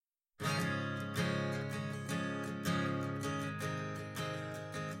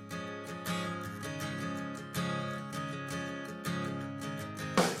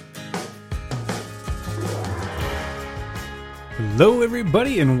Hello,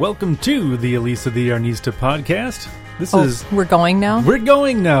 everybody, and welcome to the Elisa the Arnista podcast. We're going now? We're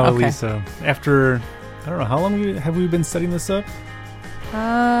going now, okay. Elisa. After, I don't know, how long have we been setting this up?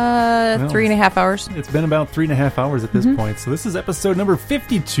 3.5 hours. It's been about 3.5 hours at this point. So this is episode number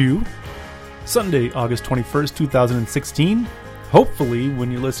 52, Sunday, August 21st, 2016. Hopefully,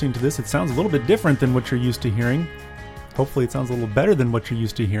 when you're listening to this, it sounds a little bit different than what you're used to hearing. Hopefully, it sounds a little better than what you're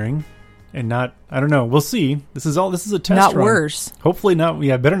used to hearing. And not, I don't know, we'll see. This is a test not run. Worse. Hopefully not,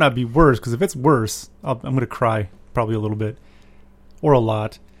 yeah, better not be worse, because if it's worse, I'm going to cry probably a little bit. Or a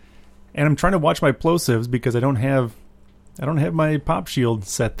lot. And I'm trying to watch my plosives because I don't have my pop shield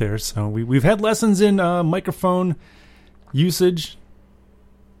set there. So we've had lessons in microphone usage,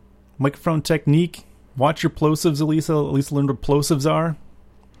 microphone technique. Watch your plosives, Elisa. Elisa learned what plosives are.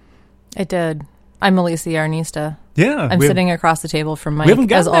 I did. I'm Elisa the Arnista. Yeah. I'm sitting across the table from Mike, we haven't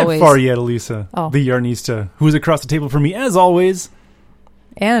gotten as always. that far yet, Elisa. Oh. The Yarnista, who's across the table from me, as always.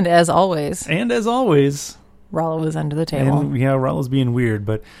 And as always. Rollo is under the table. And, yeah, Rollo's being weird.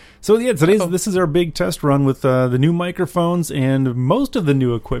 But so, yeah, this is our big test run with the new microphones and most of the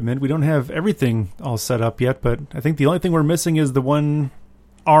new equipment. We don't have everything all set up yet, but I think the only thing we're missing is the one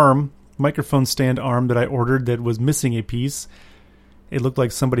microphone stand arm that I ordered that was missing a piece. It looked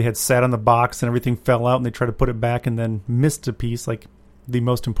like somebody had sat on the box and everything fell out and they tried to put it back and then missed a piece, like the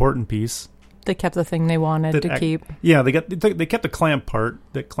most important piece. They kept the thing they wanted to keep. Yeah, they kept the clamp part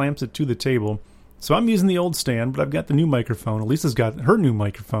that clamps it to the table. So I'm using the old stand, but I've got the new microphone. Elisa's got her new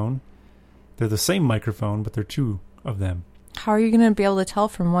microphone. They're the same microphone, but they're two of them. How are you going to be able to tell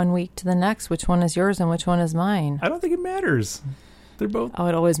from one week to the next which one is yours and which one is mine? I don't think it matters. They're both... Oh,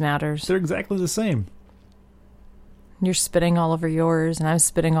 it always matters. They're exactly the same. You're spitting all over yours, and I'm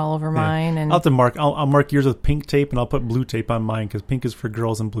spitting all over mine. And I'll have to mark. I'll mark yours with pink tape, and I'll put blue tape on mine because pink is for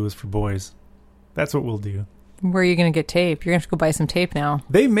girls and blue is for boys. That's what we'll do. Where are you going to get tape? You're going to have to go buy some tape now.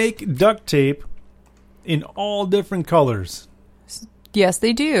 They make duct tape in all different colors. Yes,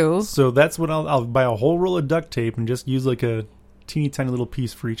 they do. So that's what I'll buy a whole roll of duct tape and just use like a teeny tiny little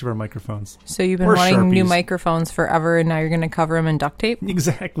piece for each of our microphones. So you've been wanting new microphones forever, and now you're going to cover them in duct tape?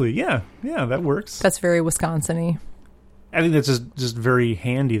 Exactly. Yeah, that works. That's very Wisconsin-y. I think that's just very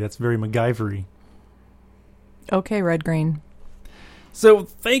handy. That's very MacGyver-y. Okay, red green. So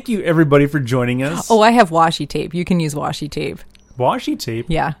thank you, everybody, for joining us. Oh, I have washi tape. You can use washi tape. Washi tape?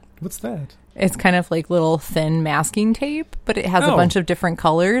 Yeah. What's that? It's kind of like little thin masking tape, but it has a bunch of different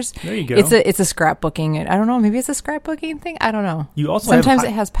colors. There you go. It's a scrapbooking. I don't know. Maybe it's a scrapbooking thing. I don't know. You also sometimes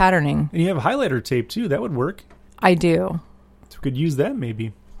it has patterning. And you have highlighter tape too. That would work. I do. So we could use that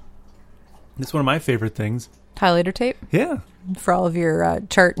maybe. That's one of my favorite things. Highlighter tape? Yeah. For all of your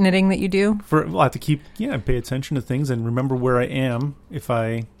chart knitting that you do? I'll have to pay attention to things and remember where I am if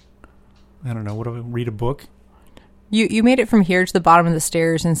I don't know, read a book. You made it from here to the bottom of the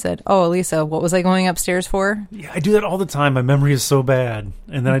stairs and said, "Oh, Elisa, what was I going upstairs for?" Yeah, I do that all the time. My memory is so bad.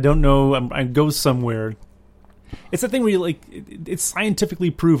 And then I don't know, I go somewhere. It's a thing where it's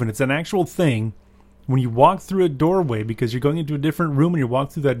scientifically proven. It's an actual thing. When you walk through a doorway, because you're going into a different room and you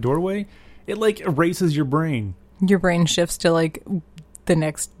walk through that doorway, it erases your brain. Your brain shifts to the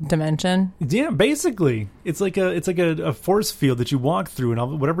next dimension. Yeah, basically, it's like a force field that you walk through,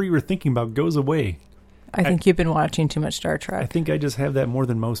 and whatever you were thinking about goes away. I think you've been watching too much Star Trek. I think I just have that more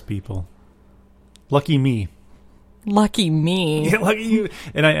than most people. Lucky me. Lucky me. Yeah, lucky you.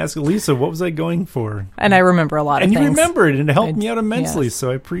 And I asked Lisa, what was I going for? And I remember a lot of things. And you remembered, and it helped me out immensely. Yes.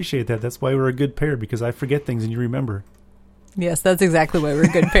 So I appreciate that. That's why we're a good pair, because I forget things and you remember. Yes, that's exactly why we're a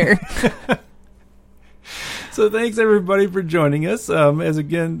good pair. So thanks, everybody, for joining us. As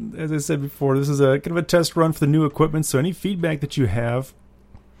I said before, this is a kind of a test run for the new equipment. So any feedback that you have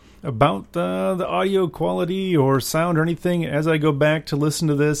about the audio quality or sound or anything, as I go back to listen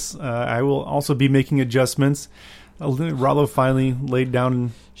to this, I will also be making adjustments. Rollo finally laid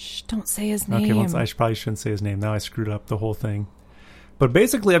down. Shh, don't say his name. Okay, I probably shouldn't say his name. Now I screwed up the whole thing. But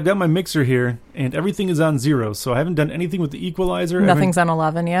basically, I've got my mixer here, and everything is on 0, so I haven't done anything with the equalizer. Nothing's on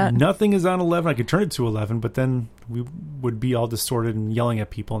 11 yet? Nothing is on 11. I could turn it to 11, but then we would be all distorted and yelling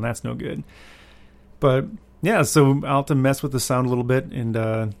at people, and that's no good. But, yeah, so I'll have to mess with the sound a little bit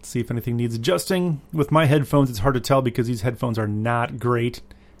and see if anything needs adjusting. With my headphones, it's hard to tell because these headphones are not great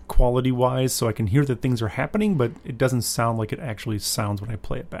quality-wise, so I can hear that things are happening, but it doesn't sound like it actually sounds when I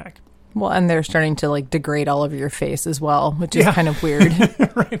play it back. Well, and they're starting to degrade all over your face as well, which is kind of weird.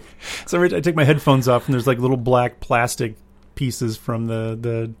 Right. So I take my headphones off, and there's little black plastic pieces from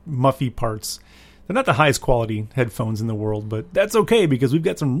the muffy parts. They're not the highest quality headphones in the world, but that's okay because we've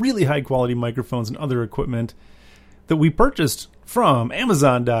got some really high quality microphones and other equipment that we purchased from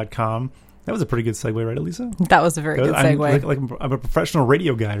Amazon.com. That was a pretty good segue, right, Elisa? That was a very good segue. Like I'm a professional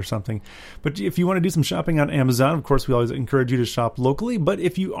radio guy or something. But if you want to do some shopping on Amazon, of course, we always encourage you to shop locally. But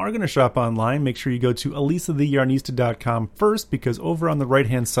if you are going to shop online, make sure you go to ElisaTheYarnista.com first, because over on the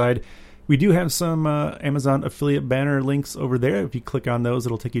right-hand side, we do have some Amazon affiliate banner links over there. If you click on those,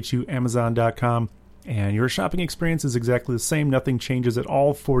 it'll take you to Amazon.com. And your shopping experience is exactly the same. Nothing changes at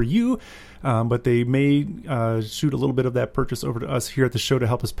all for you. But they may shoot a little bit of that purchase over to us here at the show to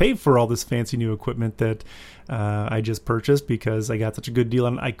help us pay for all this fancy new equipment that I just purchased because I got such a good deal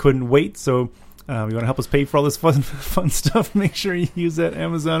on it. I couldn't wait. So you want to help us pay for all this fun stuff, make sure you use that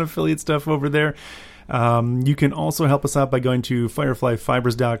Amazon affiliate stuff over there. You can also help us out by going to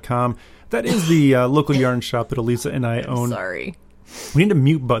fireflyfibers.com. That is the local yarn shop that Elisa and I own. Sorry. We need a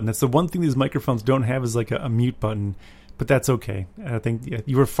mute button. That's the one thing these microphones don't have is like a mute button. But that's okay. I think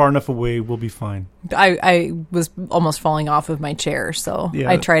you were far enough away. We'll be fine. I was almost falling off of my chair, so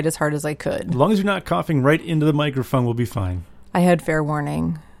I tried as hard as I could. As long as you're not coughing right into the microphone, we'll be fine. I had fair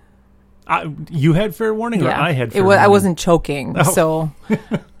warning. You had fair warning, or I had fair warning? I wasn't choking, so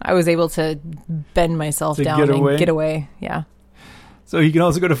I was able to bend myself down and get away. Yeah. So you can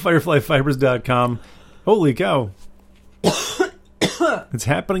also go to fireflyfibers.com. Holy cow. It's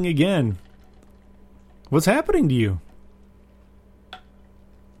happening again. What's happening to you?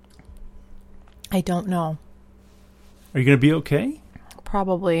 I don't know. Are you going to be okay?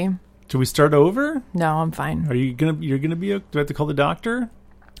 Probably. Should we start over? No, I'm fine. You're going to be do I have to call the doctor?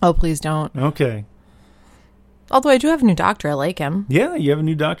 Oh, please don't. Okay. Although I do have a new doctor. I like him. Yeah, you have a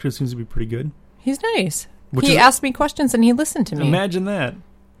new doctor who seems to be pretty good. He's nice. He asked me questions and he listened to me. Imagine that.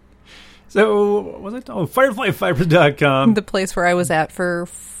 So, what was it? Oh, fireflyfibers.com. The place where I was at for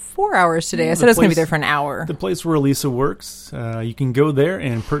 4 hours today. I said I was going to be there for an hour. The place where Elisa works. You can go there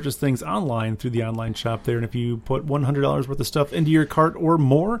and purchase things online through the online shop there. And if you put $100 worth of stuff into your cart or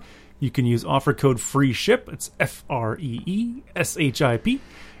more, you can use offer code FREESHIP. It's FREESHIP.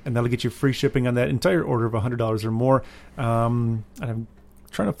 And that'll get you free shipping on that entire order of $100 or more. I'm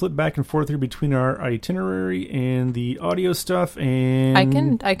trying to flip back and forth here between our itinerary and the audio stuff, and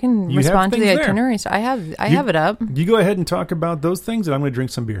I can respond to the itinerary. So I have it up. You go ahead and talk about those things, and I'm going to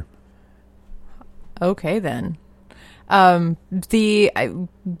drink some beer. Okay then. There's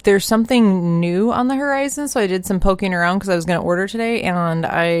something new on the horizon, so I did some poking around because I was going to order today, and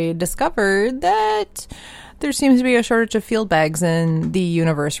I discovered that there seems to be a shortage of field bags in the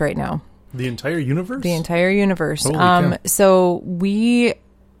universe right now. The entire universe? The entire universe. Holy cow. So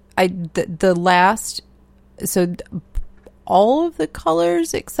all of the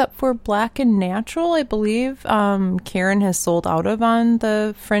colors except for black and natural, I believe, Karen has sold out of on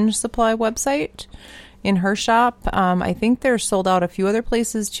the Fringe Supply website in her shop. I think they're sold out a few other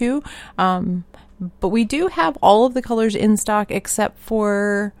places too. But we do have all of the colors in stock except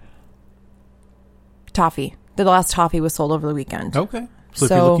for toffee. The last toffee was sold over the weekend. Okay. So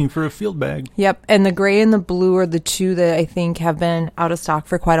if you're looking for a field bag. Yep. And the gray and the blue are the two that I think have been out of stock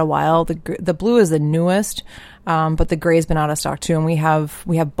for quite a while. The blue is the newest, but the gray's been out of stock too. And we have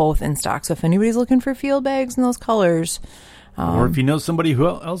both in stock. So if anybody's looking for field bags in those colors. Or if you know somebody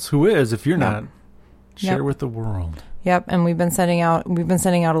else who is, if you're not, share with the world. Yep. And we've been sending out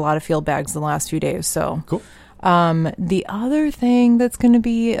a lot of field bags the last few days. So cool. The other thing that's going to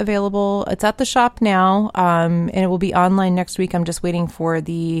be available, it's at the shop now, and it will be online next week. I'm just waiting for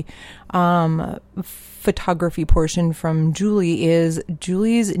the photography portion from Julie, is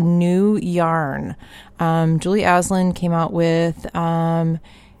Julie's new yarn. Julie Aslan came out with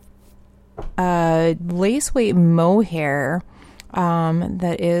lace weight mohair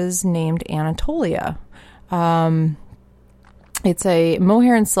that is named Anatolia. It's a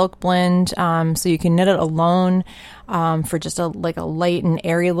mohair and silk blend, so you can knit it alone for just a light and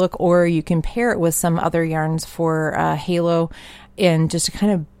airy look, or you can pair it with some other yarns for halo, and just to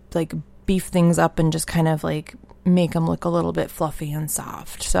kind of like beef things up and just kind of like make them look a little bit fluffy and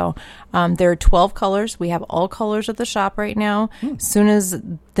soft. So there are 12 colors. We have all colors at the shop right now.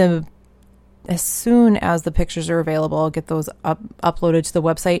 As soon as the pictures are available, I'll get those uploaded to the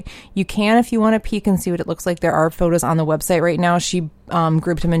website. You can, if you want to peek and see what it looks like. There are photos on the website right now. She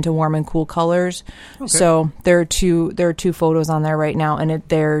grouped them into warm and cool colors. Okay. So there are two photos on there right now, and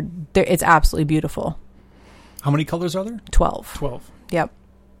it's absolutely beautiful. How many colors are there? 12. 12. Yep.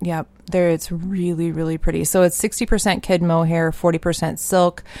 It's really, really pretty. So it's 60% kid mohair, 40%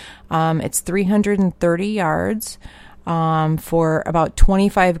 silk. It's 330 yards for about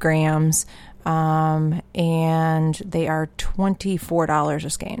 25 grams. And they are $24 a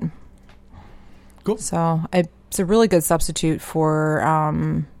skein. Cool. So it's a really good substitute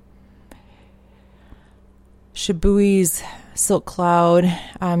for Shibui's Silk Cloud.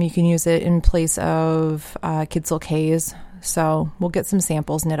 You can use it in place of Kid Silk Haze. So we'll get some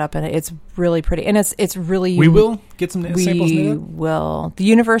samples knit up in it. It's really pretty, and it's really. We will get some samples knit up. We will. The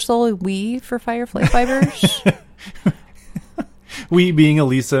universal we for Firefly Fibers. We being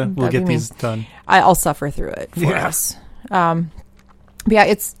Elisa, will get these done. I'll suffer through it for us. But yeah,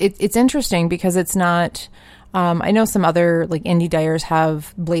 it's interesting because it's not. I know some other like indie dyers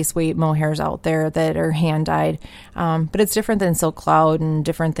have lace weight mohairs out there that are hand dyed, but it's different than Silk Cloud and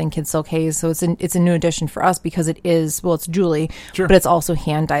different than Kid Silk Haze. So it's a new addition for us because it's Julie, sure. But it's also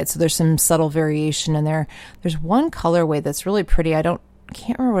hand dyed. So there's some subtle variation in there. There's one colorway that's really pretty. Can't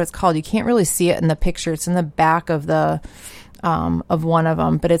remember what it's called. You can't really see it in the picture. It's in the back of the of one of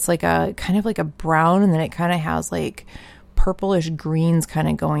them, but it's like a kind of like a brown, and then it kind of has like purplish greens kind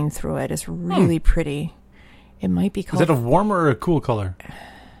of going through it. It's really pretty. It might be called... Is that a warm or a cool color?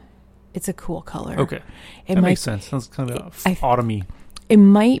 It's a cool color. Okay. That makes sense. Sounds kind of autumny. It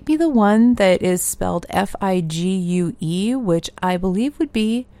might be the one that is spelled Figue, which I believe would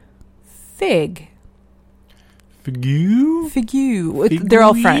be fig. Figue? Figue.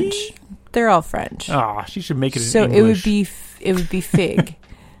 They're all French. Ah, she should make it in so English. it would be fig.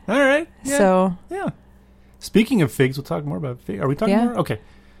 All right. Yeah. So yeah. Speaking of figs, we'll talk more about fig. Are we talking more? Okay.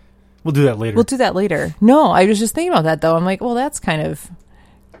 We'll do that later. No, I was just thinking about that, though. I'm like, well, that's kind of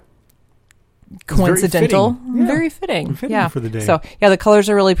coincidental. Very fitting. Yeah. For the day. So, yeah, the colors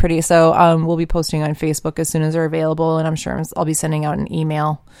are really pretty. So we'll be posting on Facebook as soon as they're available, and I'm sure I'll be sending out an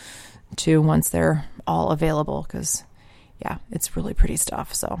email, too, once they're all available, because, yeah, it's really pretty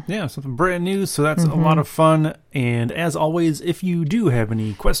stuff. So yeah, something brand new, so that's a lot of fun. And as always, if you do have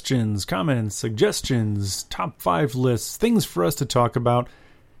any questions, comments, suggestions, top 5 lists, things for us to talk about, you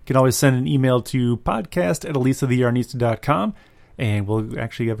can always send an email to podcast@elisatheyarnista.com, and we'll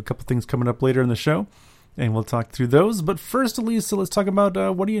actually have a couple things coming up later in the show, and we'll talk through those. But first, Elisa, let's talk about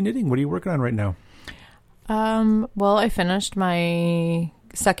what are you knitting? What are you working on right now? Well, I finished my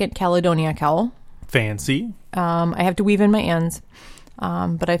second Caledonia cowl. Fancy. I have to weave in my ends,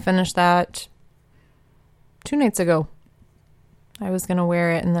 but I finished that 2 nights ago. I was going to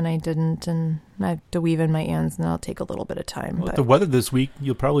wear it, and then I didn't, and I have to weave in my ends, and that'll take a little bit of time. Well, the weather this week,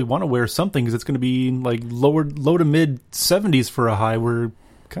 you'll probably want to wear something, because it's going to be like low to mid 70s for a high. We're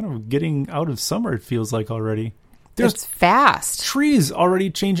kind of getting out of summer, it feels like, already. It's fast. Trees already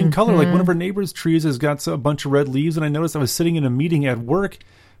changing color. Like one of our neighbor's trees has got a bunch of red leaves, and I noticed I was sitting in a meeting at work.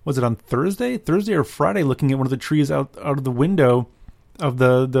 Was it on Thursday or Friday, looking at one of the trees out of the window of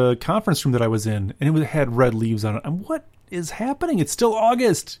the conference room that I was in, and it had red leaves on it. And what is happening? It's still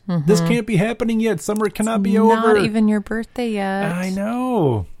August. This can't be happening yet. Summer cannot be over. Not even your birthday yet. I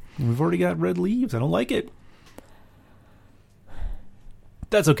know. We've already got red leaves. I don't like it.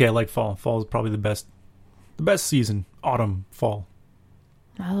 That's okay. I like fall. Fall is probably the best season. Autumn, fall.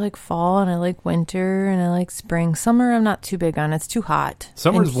 I like fall, and I like winter, and I like spring. Summer, I'm not too big on. It's too hot.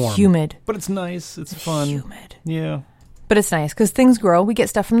 Summer's warm. Humid. But it's nice. It's fun. Humid. Yeah. But it's nice because things grow. We get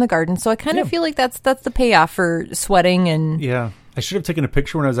stuff from the garden. So I kind of feel like that's the payoff for sweating and... Yeah. I should have taken a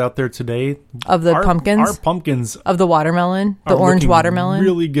picture when I was out there today. Of the pumpkins? Our pumpkins. Of the watermelon? The orange watermelon?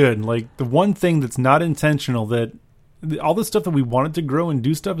 Really good. Like, the one thing that's not intentional, that all the stuff that we wanted to grow and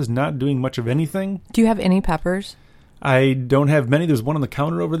do stuff is not doing much of anything. Do you have any peppers? I don't have many. There's one on the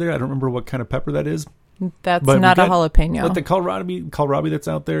counter over there. I don't remember what kind of pepper that is. That's not a jalapeno. Like the kohlrabi that's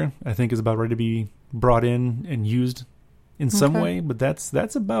out there, I think is about ready to be brought in and used in some way. But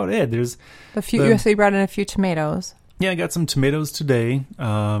that's about it. There's a few. You brought in a few tomatoes. Yeah, I got some tomatoes today.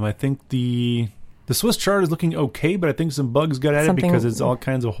 I think the Swiss chard is looking okay, but I think some bugs got at it because there's all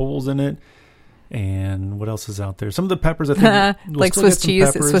kinds of holes in it. And what else is out there? Some of the peppers, I think, like Swiss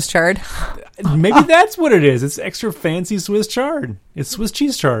cheese, it's Swiss chard. Maybe that's what it is. It's extra fancy Swiss chard. It's Swiss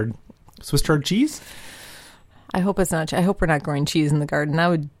cheese chard. Swiss chard cheese? I hope it's not. I hope we're not growing cheese in the garden.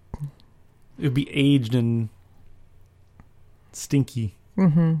 It would be aged and stinky.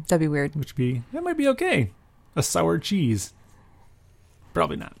 That'd be weird. That might be okay. A sour cheese.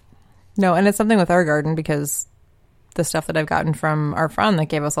 Probably not. No, and it's something with our garden, because the stuff that I've gotten from our friend that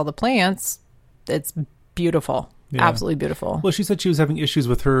gave us all the plants, it's beautiful. Yeah. Absolutely beautiful. Well, she said she was having issues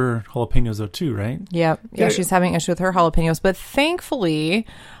with her jalapenos, though, too, right? Yeah, she's having issues with her jalapenos. But thankfully,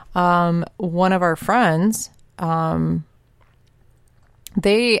 one of our friends,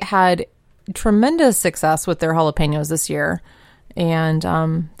 they had tremendous success with their jalapenos this year.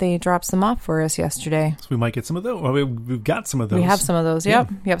 And they dropped some off for us yesterday. So we might get some of those. Well, we've got some of those. We have some of those, yep.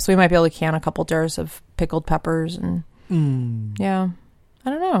 So we might be able to can a couple jars of pickled peppers. And yeah. I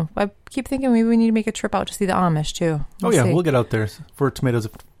don't know. I keep thinking maybe we need to make a trip out to see the Amish, too. We'll we'll get out there for tomatoes,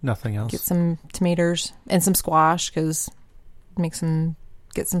 if nothing else. Get some tomatoes and some squash, because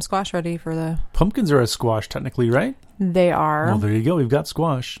get some squash ready for the... Pumpkins are a squash, technically, right? They are. Well, there you go. We've got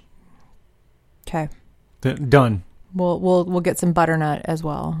squash. Okay. Done. We'll get some butternut as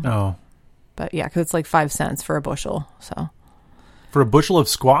well. Oh. But yeah, because it's like 5 cents for a bushel. So for a bushel of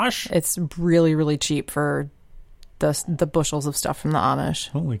squash? It's really, really cheap for the bushels of stuff from the Amish.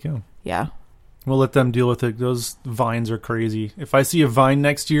 Holy cow. Yeah. We'll let them deal with it. Those vines are crazy. If I see a vine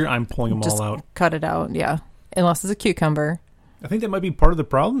next year, I'm pulling them all out. Cut it out, yeah. Unless it's a cucumber. I think that might be part of the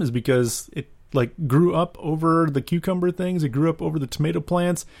problem, is because it grew up over the cucumber things. It grew up over the tomato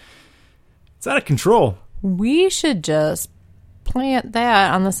plants. It's out of control. We should just plant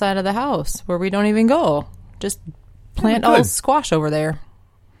that on the side of the house where we don't even go. Just plant all squash over there.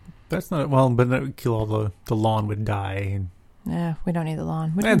 That's not... Well, but that would kill all the lawn would die. And yeah, we don't need the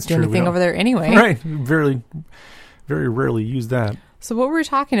lawn. We don't do anything over there anyway. Right. Very, very rarely use that. So what were we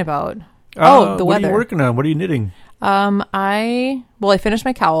talking about? The weather. What are you working on? What are you knitting? I finished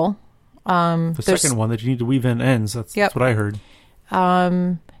my cowl. The second one that you need to weave in ends. That's what I heard.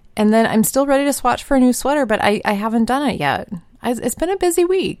 And then I'm still ready to swatch for a new sweater, but I haven't done it yet. It's been a busy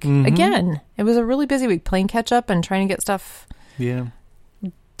week. Mm-hmm. Again, it was a really busy week playing catch up and trying to get stuff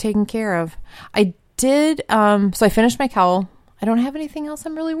taken care of. I did, so I finished my cowl. I don't have anything else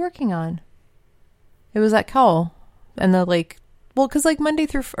I'm really working on. It was that cowl. And because Monday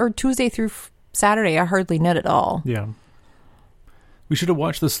through, or Tuesday through Saturday, I hardly knit at all. Yeah. We should have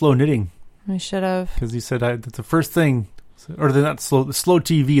watched the slow knitting. We should have. Because he said that's the first thing, or the slow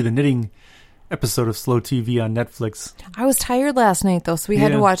TV, the knitting episode of Slow TV on Netflix. I was tired last night, though, so we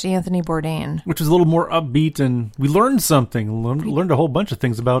had to watch Anthony Bourdain. Which was a little more upbeat, and we learned something. Learned a whole bunch of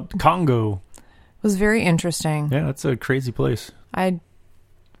things about Congo. It was very interesting. Yeah, it's a crazy place. I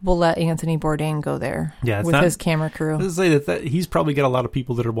will let Anthony Bourdain go there with his camera crew. Let's say that he's probably got a lot of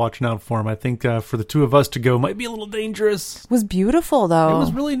people that are watching out for him. I think for the two of us to go might be a little dangerous. It was beautiful, though. It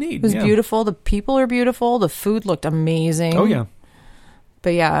was really neat. It was beautiful. The people are beautiful. The food looked amazing. Oh, yeah.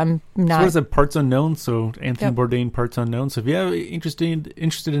 But yeah, I'm not... So what is it? Parts Unknown. So Anthony Bourdain, Parts Unknown. So if you have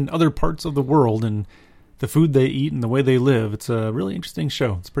interested in other parts of the world and the food they eat and the way they live, it's a really interesting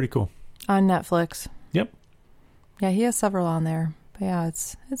show. It's pretty cool. On Netflix. Yep. Yeah, he has several on there. But yeah,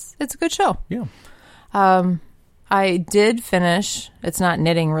 it's a good show. Yeah. I did finish, it's not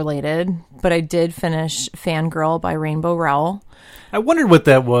knitting related, but I did finish Fangirl by Rainbow Rowell. I wondered what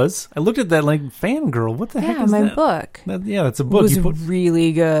that was. I looked at that Fangirl. What the heck is that? Yeah, my book. That's a book. It was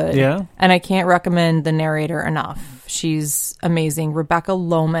really good. Yeah. And I can't recommend the narrator enough. She's amazing. Rebecca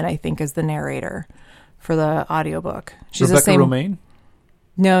Lohman, I think, is the narrator for the audiobook. She's Rebecca Romaine?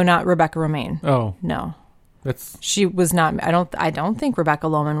 No, not Rebecca Romaine. Oh. No. She was not. I don't think Rebecca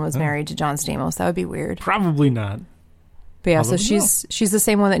Lohman was married to John Stamos. That would be weird. Probably not. But yeah, so she's the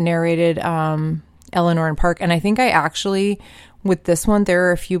same one that narrated Eleanor and Park. And I think I actually, with this one, there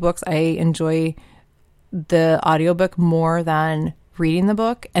are a few books I enjoy the audiobook more than reading the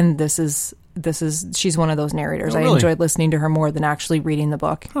book. And this is she's one of those narrators. Oh, really? I enjoyed listening to her more than actually reading the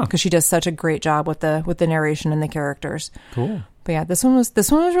book because she does such a great job with the narration and the characters. Cool. But yeah, this one was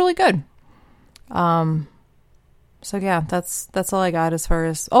really good. So yeah, that's all I got as far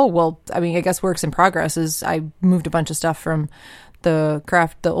as... I guess works in progress is I moved a bunch of stuff from the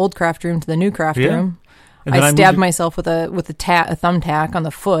old craft room to the new craft room. And I stabbed myself with a thumbtack on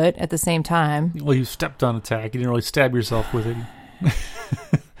the foot at the same time. Well, you stepped on a tack. You didn't really stab yourself with it.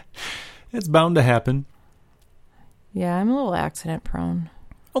 It's bound to happen. Yeah, I'm a little accident prone.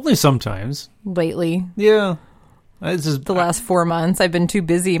 Only sometimes. Lately. Yeah. It's just the last 4 months. I've been too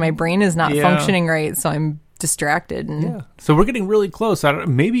busy. My brain is not functioning right, so I'm distracted. So we're getting really close.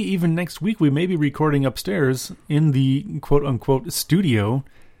 Maybe even next week we may be recording upstairs in the quote-unquote studio.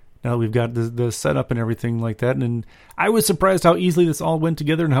 Now that we've got the setup and everything like that. And I was surprised how easily this all went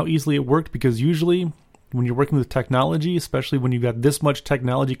together and how easily it worked, because usually when you're working with technology, especially when you've got this much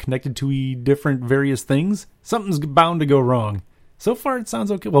technology connected to different various things, something's bound to go wrong. So far it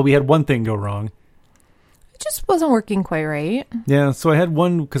sounds okay. Well, we had one thing go wrong. Just wasn't working quite right. Yeah, so I had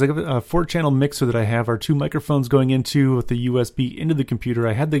one, because I got a 4-channel mixer that I have, our 2 microphones going into with the USB into the computer.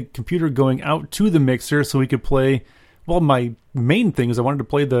 I had the computer going out to the mixer so we could play, my main thing is I wanted to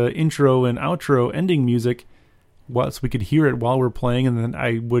play the intro and outro ending music so we could hear it while we're playing, and then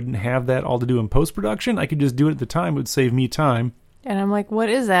I wouldn't have that all to do in post-production. I could just do it at the time. It would save me time. And I'm like, what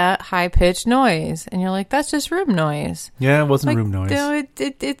is that high-pitched noise? And you're like, that's just room noise. Yeah, it wasn't room noise. No,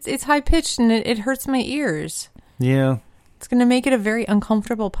 it's high-pitched and it hurts my ears. Yeah. It's going to make it a very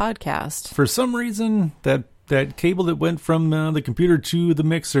uncomfortable podcast. For some reason, that cable that went from the computer to the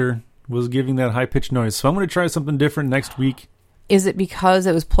mixer was giving that high-pitched noise. So I'm going to try something different next week. Is it because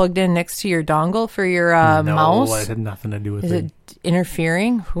it was plugged in next to your dongle for your mouse? No, it had nothing to do with Is it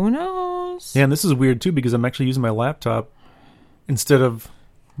interfering? Who knows? Yeah, and this is weird too because I'm actually using my laptop instead of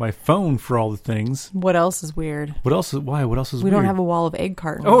my phone for all the things. What else is weird? What else is weird? We don't have a wall of egg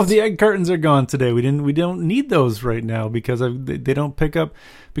cartons. Oh, the egg cartons are gone today. We don't need those right now because they don't pick up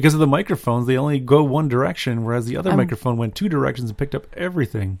because of the microphones. They only go one direction, whereas the other microphone went two directions and picked up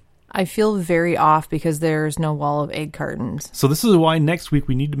everything. I feel very off because there's no wall of egg cartons. So this is why next week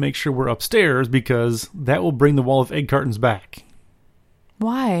we need to make sure we're upstairs because that will bring the wall of egg cartons back.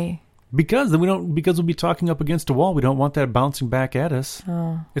 Why? Because we'll be talking up against a wall. We don't want that bouncing back at us.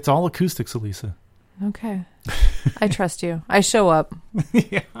 Oh. It's all acoustics, Elisa. Okay. I trust you. I show up.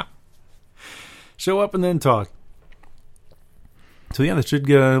 Yeah. Show up and then talk. So yeah, that should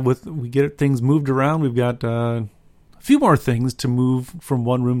we get things moved around. We've got a few more things to move from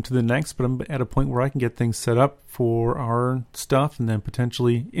one room to the next, but I'm at a point where I can get things set up for our stuff and then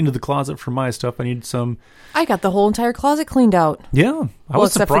potentially into the closet for my stuff. I need some... I got the whole entire closet cleaned out. Yeah. I was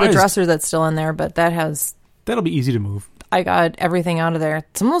except surprised. for the dresser that's still in there, but that'll be easy to move. I got everything out of there.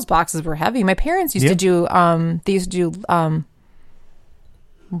 Some of those boxes were heavy. My parents used to do,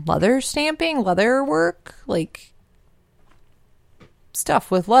 leather stamping, leather work, like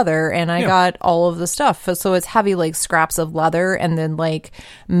stuff with leather, and I got all of the stuff. So it's heavy, like scraps of leather and then like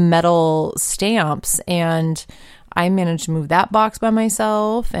metal stamps, and I managed to move that box by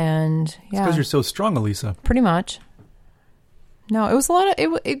myself. And It's because you're so strong, Elisa. Pretty much. No, it was a lot of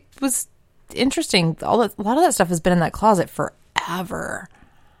it was interesting. A lot of that stuff has been in that closet forever.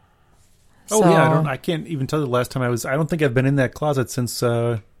 Oh, yeah, I can't even tell you the last time I don't think I've been in that closet since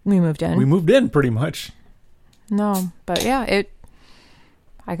we moved in. We moved in pretty much. No, but yeah,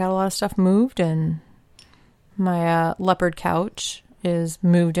 I got a lot of stuff moved, and my leopard couch is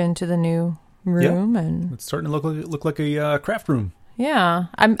moved into the new room, and it's starting to look like a craft room. Yeah,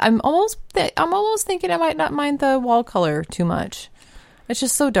 I'm almost thinking I might not mind the wall color too much. It's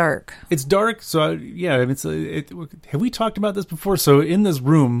just so dark. It's dark, so have we talked about this before? So in this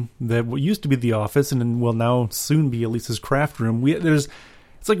room that used to be the office and will now soon be Elisa's craft room, it's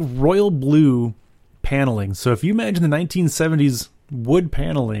like royal blue paneling. So if you imagine the 1970s wood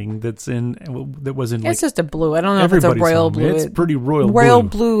paneling that was in, it's just a blue. I don't know if it's a royal blue. It's pretty royal blue. Royal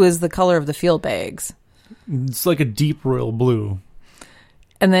blue is the color of the field bags. It's like a deep royal blue.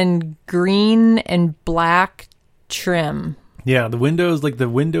 And then green and black trim. Yeah, the windows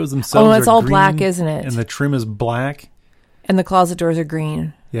themselves. Oh, it's all green, black, isn't it? And the trim is black. And the closet doors are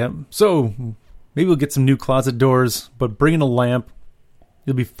green. Yeah. So maybe we'll get some new closet doors, but bring in a lamp.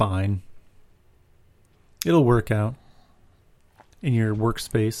 You'll be fine. It'll work out in your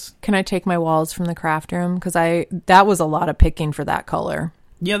workspace. Can I take my walls from the craft room? Because that was a lot of picking for that color.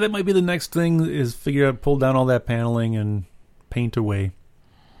 Yeah, that might be the next thing is pull down all that paneling and paint away.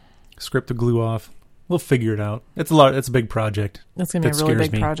 Scrape the glue off. We'll figure it out. It's a big project. It's going to be a really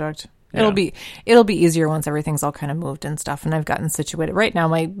big project. Yeah. It'll be easier once everything's all kind of moved and stuff, and I've gotten situated. Right now,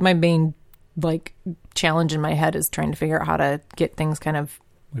 my main challenge in my head is trying to figure out how to get things kind of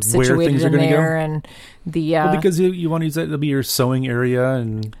situated in there, and because you want to use that, it'll be your sewing area,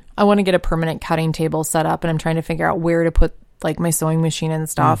 and I want to get a permanent cutting table set up, and I'm trying to figure out where to put my sewing machine and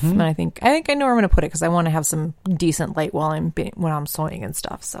stuff. Mm-hmm. And I think I know where I'm going to put it because I want to have some decent light when I'm sewing and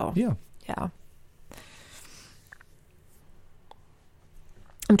stuff. So yeah.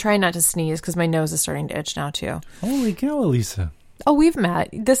 I'm trying not to sneeze because my nose is starting to itch now too. Holy cow, Elisa! Oh, we've met.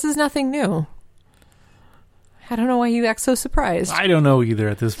 This is nothing new. I don't know why you act so surprised. I don't know either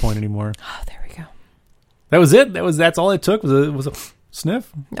at this point anymore. Oh, there we go. That was it. That's all it took was a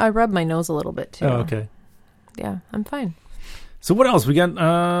sniff. I rubbed my nose a little bit too. Oh, okay. Yeah, I'm fine. So what else we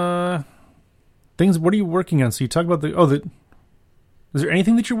got? Things. What are you working on? So you talk about is there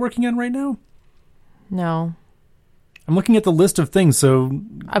anything that you're working on right now? No. I'm looking at the list of things. So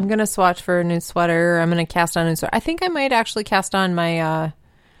I'm gonna swatch for a new sweater. I'm gonna cast on a new sweater. I think I might actually cast on my I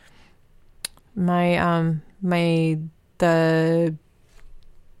can't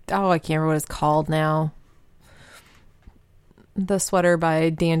remember what it's called now. The sweater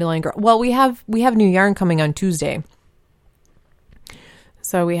by Dandelion Girl. Well, we have new yarn coming on Tuesday.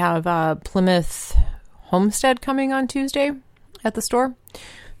 So we have Plymouth Homestead coming on Tuesday at the store.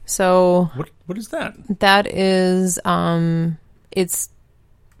 So what is that? That is it's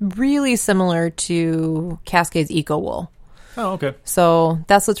really similar to Cascade's Eco Wool. Oh, okay. So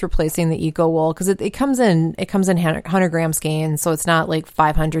that's what's replacing the Eco Wool because it comes in 100-gram skeins, so it's not like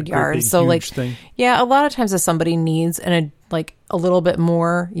 500 yards. So thing. Yeah, a lot of times if somebody needs a little bit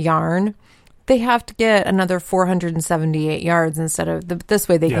more yarn, they have to get another 478 yards instead of this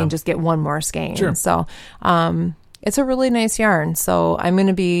way they can just get one more skein. Sure. So It's a really nice yarn. So I'm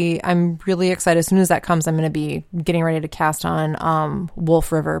really excited. As soon as that comes, I'm going to be getting ready to cast on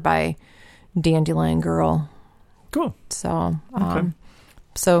Wolf River by Dandelion Girl. Cool. So, Okay.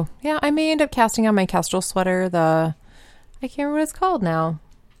 so yeah, I may end up casting on my Kestrel sweater. I can't remember what it's called now.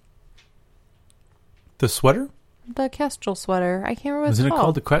 The sweater? The Kestrel sweater. I can't remember what Isn't it's it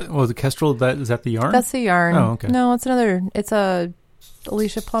called. called the Kestrel? Is that the yarn? That's the yarn. Oh, okay. No, it's a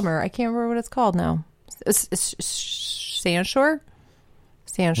Alicia Plummer. I can't remember what it's called now. It's Sandshore?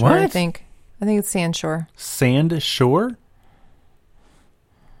 Sandshore, What? I think. I think it's Sandshore. Sand shore?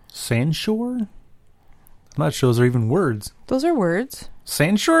 Sandshore? I'm not sure those are even words. Those are words.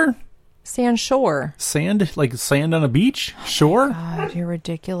 Sandshore? Sandshore. Sand? Like sand on a beach? Shore? God, you're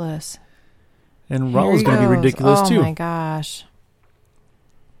ridiculous. And Here Raul's he going to be goes. ridiculous too. Oh my gosh.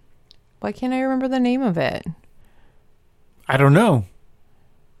 Why can't I remember the name of it? I don't know.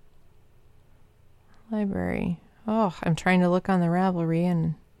 Library. Oh, I'm trying to look on the Ravelry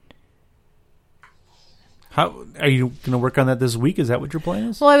and How are you going to work on that this week? Is that what your plan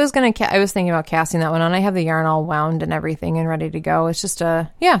is? well, I was thinking about casting that one on. I have the yarn all wound and everything and ready to go. It's just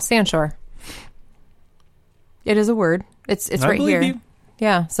Sandshore. It is a word. It's I right believe here. you.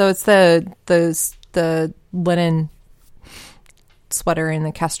 Yeah, so it's the linen sweater in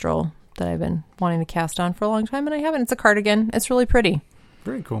the Kestrel that I've been wanting to cast on for a long time, and I haven't. It's a cardigan. It's really pretty.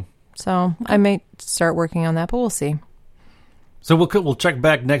 Very cool. So I may start working on that, but we'll see. So we'll check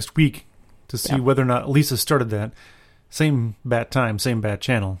back next week to see Yeah. whether or not Lisa started that. Same bat time, same bat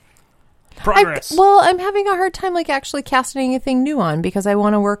channel. Progress. I'm having a hard time actually casting anything new on because I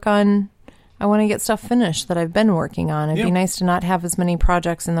want to get stuff finished that I've been working on. It'd be nice to not have as many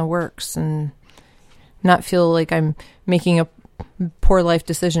projects in the works and not feel like I'm making a poor life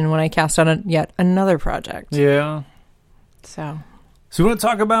decision when I cast on yet another project. Yeah. So we want to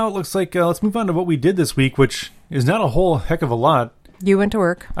talk about, looks like, let's move on to what we did this week, which is not a whole heck of a lot. you went to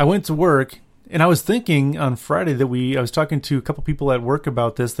work. I went to work, and I was thinking on Friday that I was talking to a couple people at work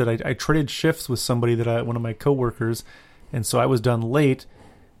about this, that I traded shifts with somebody one of my coworkers, and so I was done late.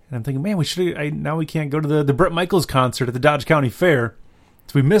 And I'm thinking, man, now we can't go to the Bret Michaels concert at the Dodge County Fair.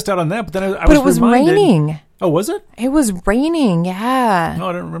 So we missed out on that, but then I But it was reminded, raining. Oh, was it? It was raining, yeah. No,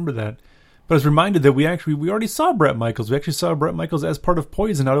 I don't remember that. But I was reminded that we already saw Bret Michaels. We actually saw Bret Michaels as part of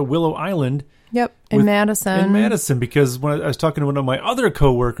Poison out at Willow Island. Yep, in Madison. In Madison, because when I was talking to one of my other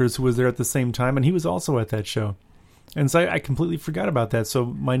coworkers who was there at the same time, and he was also at that show. And so I completely forgot about that. So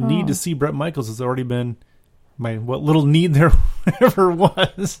my need to see Bret Michaels has already been what little need there ever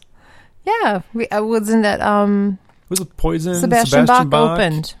was. Yeah, wasn't that It was with Poison, Sebastian Bach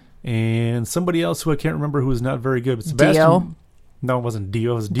opened. And somebody else who I can't remember who was not very good. But Sebastian, Dio? No, it wasn't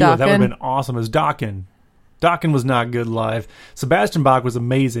Dio. It was Dio. That would have been awesome. It was Dokken. Dokken was not good live. Sebastian Bach was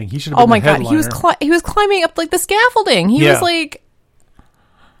amazing. He should have been the headliner. God, he was climbing up the scaffolding. He was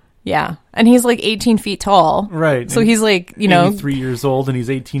and he's 18 feet tall. Right. So and he's 83 years old, and he's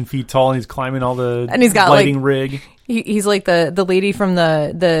 18 feet tall, and he's climbing all the and he's got lighting rig. He's like the lady from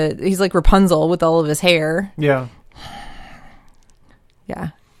he's like Rapunzel with all of his hair. Yeah. Yeah.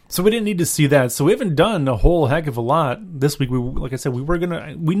 So we didn't need to see that. So we haven't done a whole heck of a lot this week. Like I said,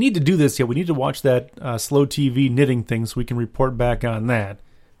 we need to do this yet. We need to watch that Slow TV knitting thing so we can report back on that.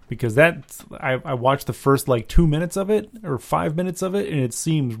 Because I watched the first 2 minutes of it or 5 minutes of it, and it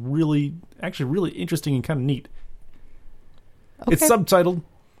seems really interesting and kind of neat. Okay. It's subtitled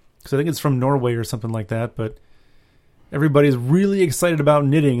because I think it's from Norway or something like that. But everybody's really excited about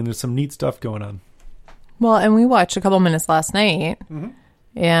knitting, and there's some neat stuff going on. Well, and we watched a couple minutes last night. Mm-hmm.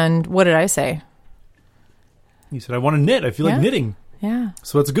 And what did I say? You said, I want to knit. I feel like knitting. Yeah.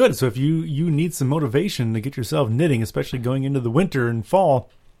 So it's good. So if you need some motivation to get yourself knitting, especially going into the winter and fall,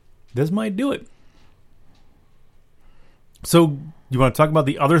 this might do it. So you want to talk about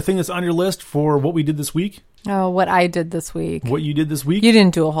the other thing that's on your list for what we did this week? Oh, what I did this week. What you did this week? You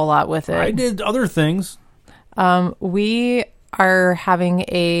didn't do a whole lot with it. I did other things. We are having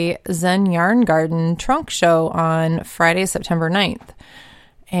a Zen Yarn Garden trunk show on Friday, September 9th.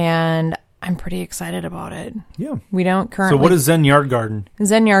 And I'm pretty excited about it. Yeah. We don't currently... So what is Zen Yard Garden?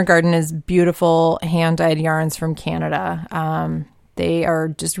 Zen Yarn Garden is beautiful hand-dyed yarns from Canada. They are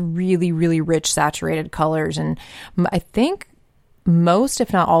just really, really rich, saturated colors. And I think most,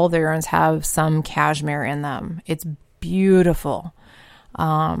 if not all of their yarns have some cashmere in them. It's beautiful.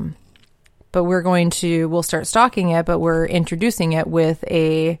 But we'll start stocking it, but we're introducing it with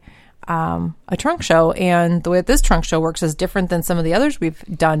a trunk show. And the way that this trunk show works is different than some of the others we've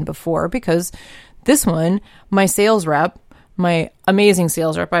done before, because this one, my sales rep, my amazing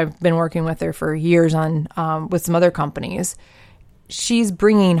sales rep, I've been working with her for years on with some other companies. she's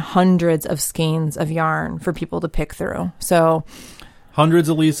bringing hundreds of skeins of yarn for people to pick through. So hundreds,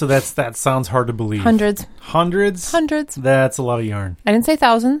 Elisa. That sounds hard to believe. Hundreds. That's a lot of yarn. I didn't say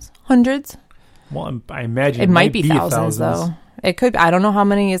thousands. Hundreds. Well, I imagine it might be thousands though. It could. I don't know how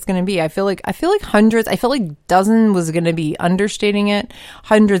many it's going to be. I feel like hundreds. I feel like dozen was going to be understating it.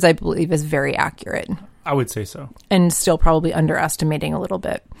 Hundreds, I believe, is very accurate. I would say so. And still probably underestimating a little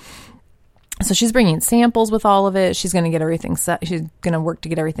bit. So she's bringing samples with all of it. She's going to get everything set. She's going to work to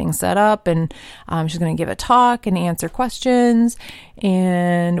get everything set up, and she's going to give a talk and answer questions.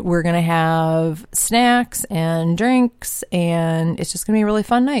 And we're going to have snacks and drinks, and it's just going to be a really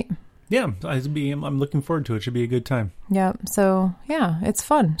fun night. Yeah, I'm looking forward to it. It should be a good time. Yeah. So yeah, it's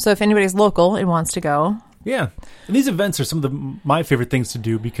fun. So if anybody's local and wants to go. Yeah, and these events are some of my favorite things to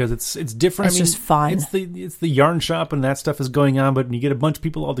do because it's different. It's just fun. It's the yarn shop and that stuff is going on, but when you get a bunch of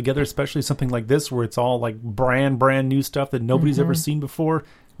people all together, especially something like this where it's all like brand new stuff that nobody's ever seen before.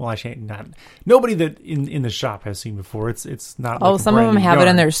 Well, actually, not nobody that in the shop has seen before. It's not. Oh, some of them have it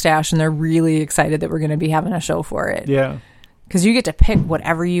in their stash and they're really excited that we're going to be having a show for it. Yeah. Because you get to pick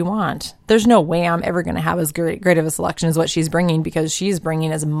whatever you want. There's no way I'm ever going to have as great of a selection as what she's bringing because she's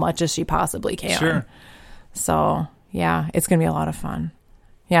bringing as much as she possibly can. Sure. So, yeah, it's going to be a lot of fun.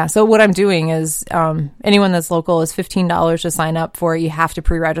 Yeah, so what I'm doing is anyone that's local is $15 to sign up for it. You have to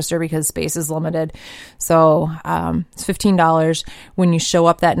pre-register because space is limited. So it's $15. When you show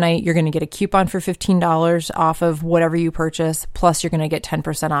up that night, you're going to get a coupon for $15 off of whatever you purchase. Plus, you're going to get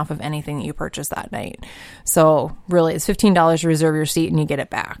 10% off of anything that you purchase that night. So really, it's $15 to reserve your seat and you get it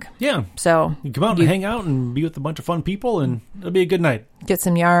back. Yeah. So you come out and hang out and be with a bunch of fun people and it'll be a good night. Get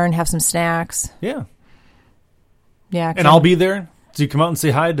some yarn, have some snacks. Yeah. Yeah. And I'll be there. So you come out and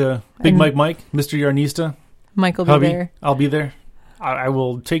say hi to Big Mike, Mr. Yarnista. Mike will Hubby, be there. I'll be there. I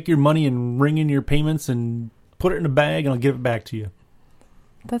will take your money and ring in your payments and put it in a bag and I'll give it back to you.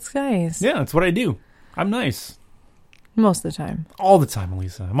 That's nice. Yeah, that's what I do. I'm nice. Most of the time. All the time,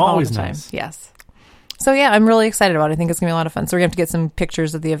 Elisa. I'm always nice. Yes. So yeah, I'm really excited about it. I think it's going to be a lot of fun. So we're going to have to get some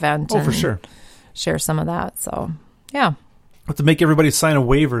pictures of the event. Oh, for sure. Share some of that. So, yeah. We'll have to make everybody sign a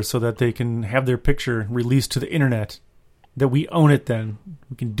waiver so that they can have their picture released to the internet. That we own it then.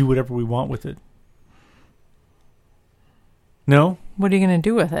 We can do whatever we want with it. No? What are you going to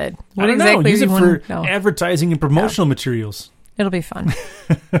do with it? What exactly use it for advertising and promotional materials. It'll be fun.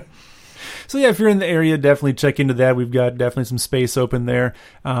 So yeah, if you're in the area, definitely check into that. We've got definitely some space open there.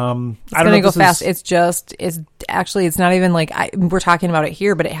 It's going to go fast. It's not even like we're talking about it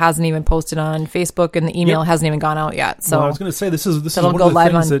here, but it hasn't even posted on Facebook and the email hasn't even gone out yet. So I was going to say this is one go of the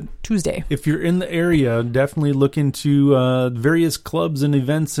live things on that Tuesday. If you're in the area, definitely look into various clubs and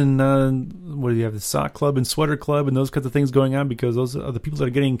events and what do you have? The sock club and sweater club and those kinds of things going on because those are the people that are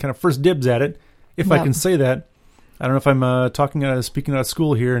getting kind of first dibs at it. If I can say that, I don't know if I'm speaking out of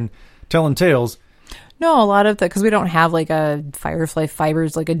school here and telling tales. No, a lot of because we don't have like a Firefly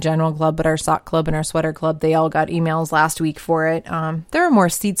Fibers, like a general club, but our sock club and our sweater club, they all got emails last week for it. There are more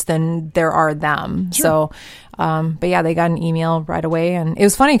seats than there are them. Sure. So, but yeah, they got an email right away. And it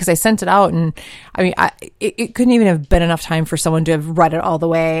was funny because I sent it out and I mean, it couldn't even have been enough time for someone to have read it all the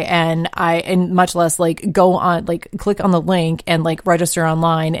way. And much less like go on, like click on the link and like register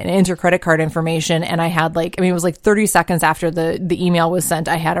online and enter credit card information. And I had it was like 30 seconds after the email was sent,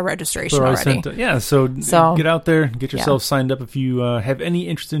 I had a registration already. So get out there, get yourself signed up if you have any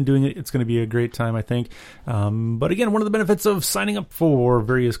interest in doing it. It's going to be a great time, I think. But again, one of the benefits of signing up for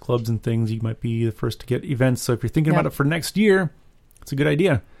various clubs and things, you might be the first to get events. So if you're thinking about it for next year, it's a good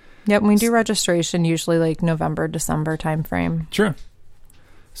idea. Yep, we do registration usually like November, December timeframe. Sure.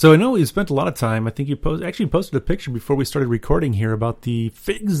 So I know you spent a lot of time. I think you posted a picture before we started recording here about the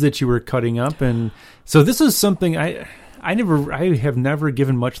figs that you were cutting up, and so this is something I have never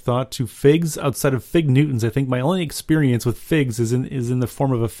given much thought to figs outside of fig Newtons. I think my only experience with figs is in the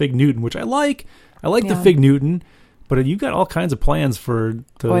form of a fig Newton, which I like. I like the fig Newton, but you got all kinds of plans for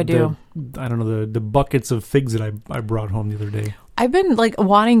the buckets of figs that I brought home the other day. I've been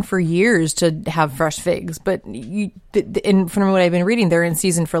wanting for years to have fresh figs, but from what I've been reading, they're in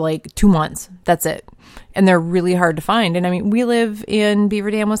season for 2 months. That's it. And they're really hard to find. And I mean, we live in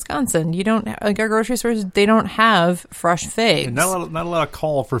Beaver Dam, Wisconsin. You don't our grocery stores, they don't have fresh figs. And not a lot of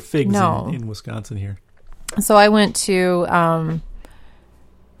call for figs in Wisconsin here. So I went to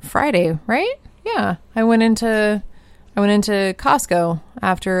Friday, right? Yeah. I went into Costco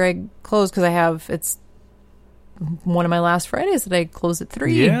after I closed because it's one of my last Fridays that I close at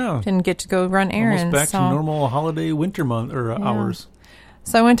 3. Yeah. Didn't get to go run errands. Almost back to normal holiday winter month or hours.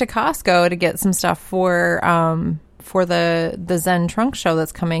 So I went to Costco to get some stuff for the Zen Trunk show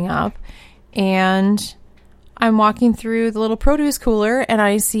that's coming up. And I'm walking through the little produce cooler, and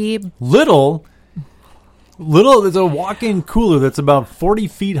I see Little, there's a walk-in cooler that's about 40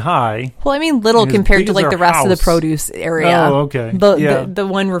 feet high. Well, I mean little as compared big to as like our the rest of the house. produce area. Oh, okay. Yeah. The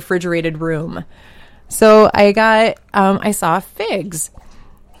one refrigerated room. So I saw figs.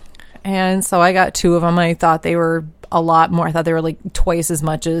 And so I got 2 of them. I thought they were a lot more. I thought they were like twice as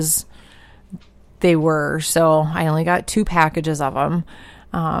much as they were. So I only got 2 packages of them.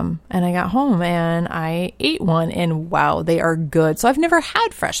 And I got home and I ate one, and wow, they are good. So I've never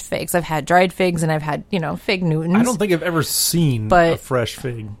had fresh figs. I've had dried figs, and I've had, fig Newtons. I don't think I've ever seen a fresh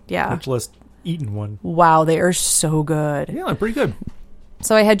fig. Yeah. Much less eaten one. Wow, they are so good. Yeah, they're pretty good.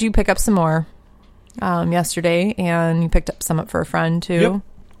 So I had you pick up some more yesterday, and you picked up some up for a friend too. Yep.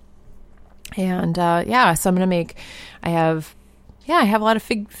 And so I'm gonna make. I have a lot of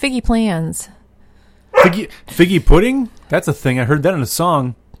figgy plans. Figgy pudding? That's a thing. I heard that in a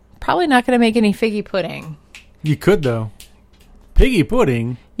song. Probably not gonna make any figgy pudding. You could though. Piggy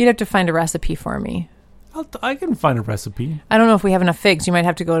pudding. You'd have to find a recipe for me. I can find a recipe. I don't know if we have enough figs. You might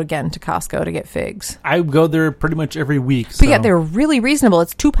have to go again to Costco to get figs. I go there pretty much every week. But yeah, they're really reasonable.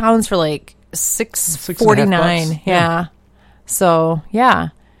 It's $2 for like $6.49. Yeah. So yeah.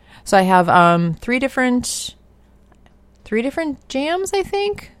 So I have 3 different jams, I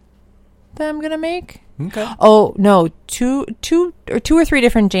think, that I'm gonna make. Okay. Oh no, two or 3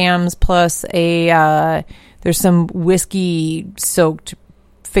 different jams plus a there's some whiskey soaked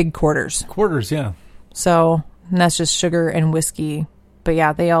fig quarters. Quarters, yeah. So and that's just sugar and whiskey. But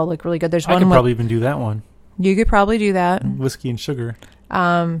yeah, they all look really good. There's I one could probably even do that one. You could probably do that. Whiskey and sugar.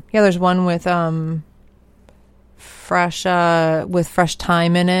 There's one with fresh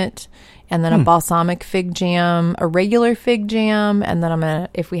thyme in it, and then a balsamic fig jam, a regular fig jam, and then I'm gonna,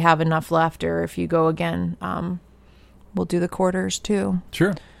 if we have enough left, or if you go again, we'll do the quarters too.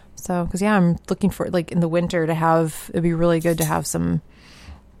 Sure. So, because I'm looking for, like, in the winter to have, it'd be really good to have some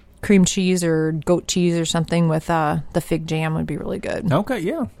cream cheese or goat cheese or something with the fig jam would be really good. Okay,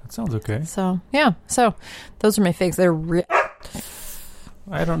 yeah, that sounds okay. So yeah, so those are my figs. They're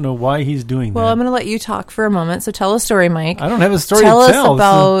I don't know why he's doing that. Well, I'm going to let you talk for a moment. So tell a story, Mike. I don't have a story tell to tell.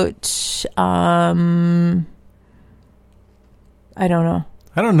 Us about, I don't know.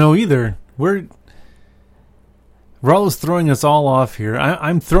 I don't know either. Rollo's throwing us all off here.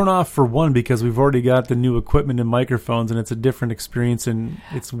 I'm thrown off for one because we've already got the new equipment and microphones, and it's a different experience, and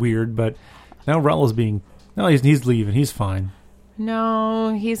it's weird. But now Rollo's he's leaving. He's fine.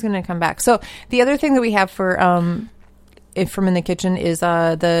 No, he's going to come back. So the other thing that we have for from in the kitchen is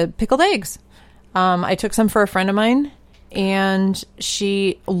the pickled eggs. I took some for a friend of mine, and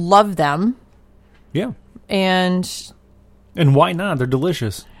she loved them. Yeah. And why not? They're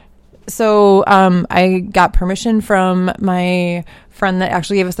delicious. So I got permission from my friend that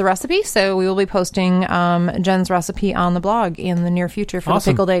actually gave us the recipe. So we will be posting Jen's recipe on the blog in the near future for the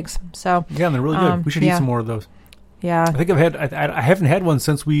pickled eggs. So yeah, they're really good. We should eat some more of those. Yeah. I think I haven't had one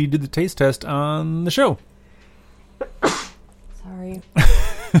since we did the taste test on the show. Sorry.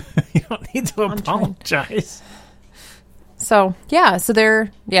 You don't need to apologize. So,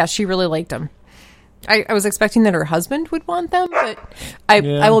 she really liked them. I was expecting that her husband would want them, but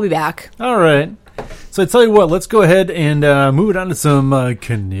I will be back. All right. So I tell you what, let's go ahead and move it on to some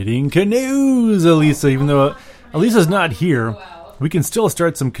knitting canoes, Elisa. Even though Elisa's not here, we can still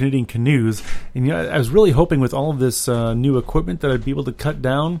start some knitting canoes. And I was really hoping with all of this new equipment that I'd be able to cut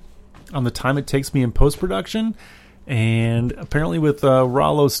down on the time it takes me in post-production. And apparently with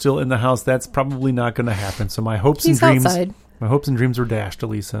Rollo still in the house, that's probably not going to happen. So my hopes and dreams... outside. My hopes and dreams were dashed,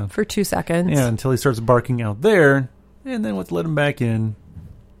 Elisa. For 2 seconds. Yeah, until he starts barking out there, and then let's let him back in.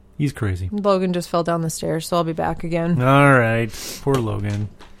 He's crazy. Logan just fell down the stairs, so I'll be back again. All right. Poor Logan.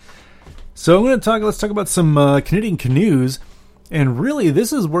 So let's talk about some knitting canoes. And really,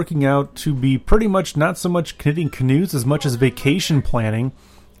 this is working out to be pretty much not so much knitting canoes as much as vacation planning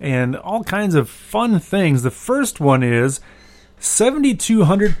and all kinds of fun things. The first one is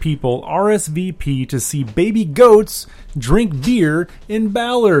 7,200 people RSVP to see baby goats drink beer in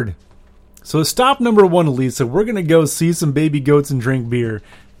Ballard. So stop number 1, Lisa. We're going to go see some baby goats and drink beer.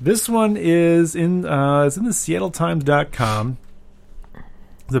 This one is in the SeattleTimes.com.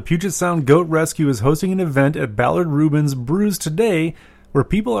 The Puget Sound Goat Rescue is hosting an event at Ballard Rubens Brews today where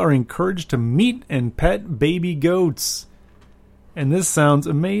people are encouraged to meet and pet baby goats. And this sounds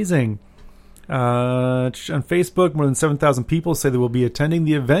amazing. On Facebook, more than 7,000 people say they will be attending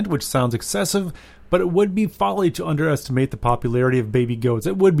the event, which sounds excessive, but it would be folly to underestimate the popularity of baby goats.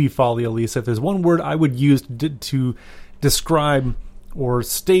 It would be folly, Elisa. If there's one word I would use to describe or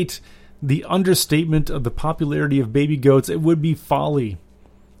state the understatement of the popularity of baby goats, it would be folly.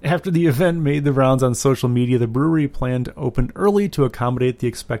 After the event made the rounds on social media, the brewery planned to open early to accommodate the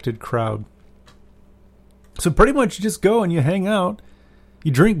expected crowd. So pretty much you just go and you hang out,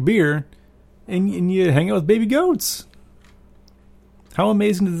 you drink beer, and you hang out with baby goats. How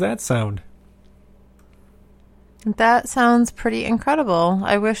amazing does that sound? That sounds pretty incredible.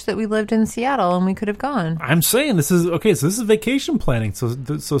 I wish that we lived in Seattle and we could have gone. I'm saying this is okay. So this is vacation planning.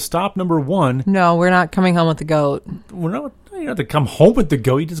 So stop number one. No, we're not coming home with the goat. We're not. You don't have to come home with the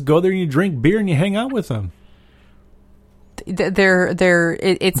goat. You just go there and you drink beer and you hang out with them. It's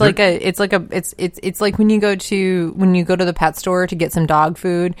like when you go to the pet store to get some dog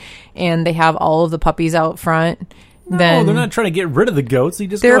food and they have all of the puppies out front. No, then they're not trying to get rid of the goats. You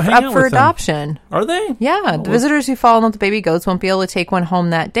just they're go hang up out for with adoption. Them. Are they? Yeah, the visitors who fall in love with baby goats won't be able to take one home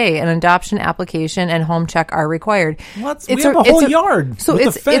that day. An adoption application and home check are required. We have a whole yard. So with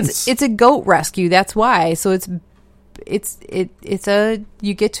it's a fence. it's a goat rescue. That's why. So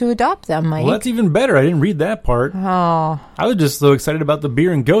you get to adopt them, Mike. Well, that's even better. I didn't read that part. Oh, I was just so excited about the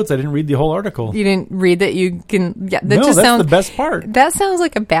beer and goats. I didn't read the whole article. You didn't read that you can. Yeah, that no, just that's sounds the best part. That sounds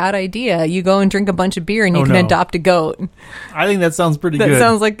like a bad idea. You go and drink a bunch of beer and you can adopt a goat. I think that sounds pretty good. That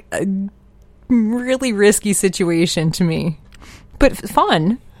sounds like a really risky situation to me, but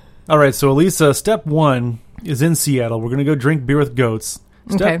fun. All right, so Elisa, step one is in Seattle. We're going to go drink beer with goats.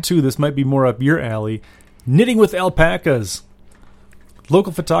 Step two, this might be more up your alley. Knitting with alpacas.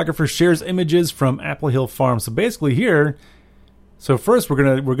 Local photographer shares images from Apple Hill Farm. So basically here, first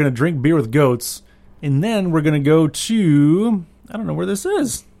we're gonna drink beer with goats, and then we're gonna go to, I don't know where this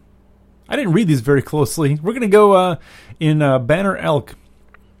is. I didn't read these very closely. We're gonna go in Banner Elk,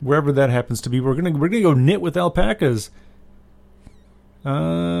 wherever that happens to be. We're gonna go knit with alpacas.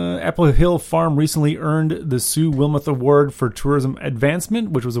 Apple Hill Farm recently earned the Sue Wilmoth Award for Tourism Advancement,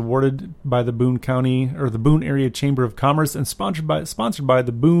 which was awarded by the Boone County or the Boone Area Chamber of Commerce and sponsored by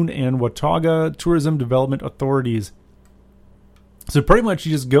the Boone and Watauga Tourism Development Authorities. So pretty much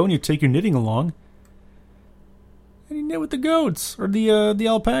you just go and you take your knitting along and you knit with the goats or the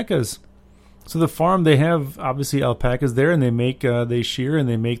alpacas. So the farm, they have obviously alpacas there, and they shear and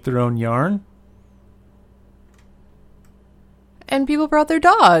they make their own yarn. And people brought their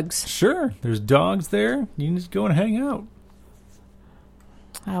dogs. Sure. There's dogs there. You can just go and hang out.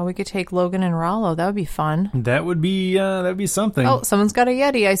 Oh, we could take Logan and Rollo. That would be fun. That would be something. Oh, someone's got a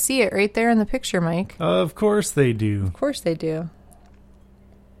Yeti. I see it right there in the picture, Mike. Of course they do. Of course they do.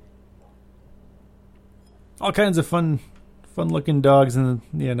 All kinds of fun looking dogs, and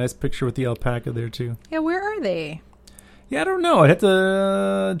nice picture with the alpaca there too. Yeah, where are they? Yeah, I don't know. I'd have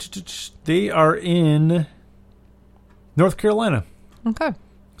to. They are in North Carolina. Okay.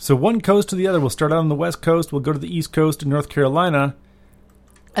 So one coast to the other. We'll start out on the west coast. We'll go to the east coast in North Carolina.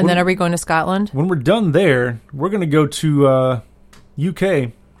 And then are we going to Scotland? When we're done there, we're going to go to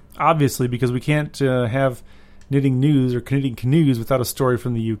UK, obviously, because we can't have knitting news or knitting canoes without a story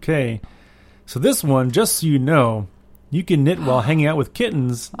from the UK. So this one, just so you know, you can knit while hanging out with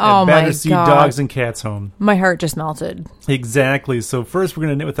kittens at Battersea Dogs and Cats Home. My heart just melted. Exactly. So first we're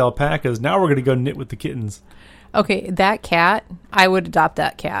going to knit with alpacas. Now we're going to go knit with the kittens. Okay, that cat, I would adopt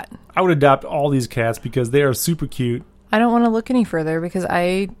that cat. I would adopt all these cats because they are super cute. I don't want to look any further because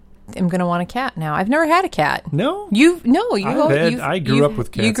I am going to want a cat now. I've never had a cat. No? I grew up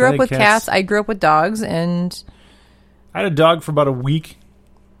with cats. You grew up with cats. I grew up with dogs, and I had a dog for about a week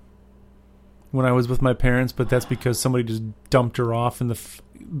when I was with my parents, but that's because somebody just dumped her off in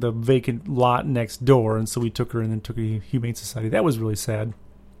the vacant lot next door, and so we took her and then took her to Humane Society. That was really sad.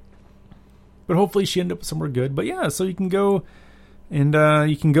 But hopefully she ended up somewhere good. But yeah, so you can go and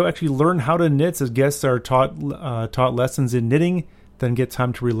actually learn how to knit as guests are taught lessons in knitting, then get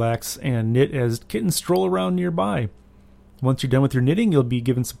time to relax and knit as kittens stroll around nearby. Once you're done with your knitting, you'll be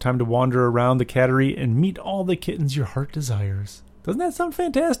given some time to wander around the cattery and meet all the kittens your heart desires. Doesn't that sound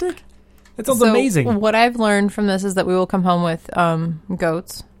fantastic? That sounds amazing. What I've learned from this is that we will come home with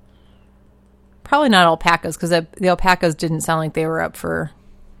goats. Probably not alpacas, because the alpacas didn't sound like they were up for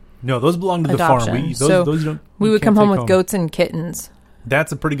No, those belong to adoption. The farm. Those don't. We would come home with goats and kittens.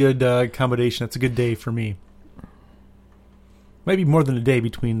 That's a pretty good combination. That's a good day for me. Maybe more than a day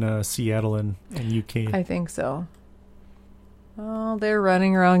between Seattle and UK. I think so. Oh, they're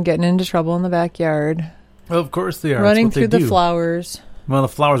running around getting into trouble in the backyard. Well, of course they are. Running through the flowers. Well, the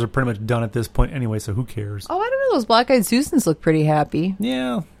flowers are pretty much done at this point anyway, so who cares? Oh, I don't know. Those black-eyed Susans look pretty happy.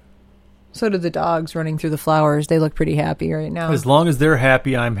 Yeah. So do the dogs running through the flowers. They look pretty happy right now. As long as they're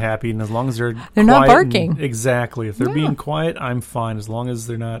happy, I'm happy. And as long as they're not barking. Exactly. If they're being quiet, I'm fine. As long as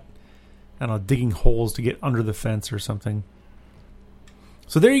they're not, I don't know, digging holes to get under the fence or something.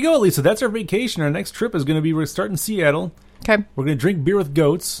 So there you go, Lisa. That's our vacation. Our next trip is going to be, we're starting in Seattle. Okay. We're going to drink beer with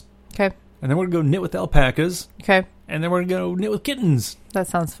goats. Okay. And then we're going to go knit with alpacas. Okay. And then we're going to go knit with kittens. That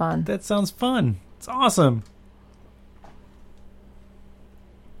sounds fun. That sounds fun. It's awesome.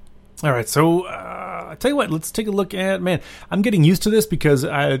 All right, so I tell you what, let's take a look at, man, I'm getting used to this because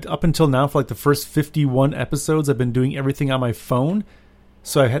up until now, for like the first 51 episodes, I've been doing everything on my phone.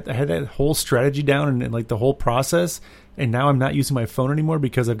 So I had that whole strategy down and like the whole process, and now I'm not using my phone anymore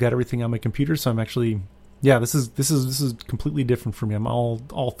because I've got everything on my computer. So I'm actually, this is completely different for me. I'm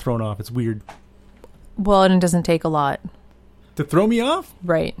all thrown off. It's weird. Well, and it doesn't take a lot to throw me off.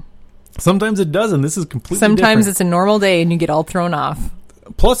 Right. Sometimes it doesn't. This is completely Sometimes different. It's a normal day and you get all thrown off.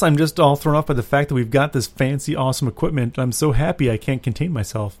 Plus, I'm just all thrown off by the fact that we've got this fancy, awesome equipment. I'm so happy I can't contain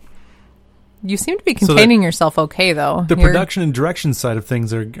myself. You seem to be containing yourself okay, though. The production and direction side of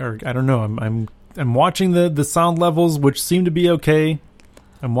things are I don't know. I'm watching the sound levels, which seem to be okay.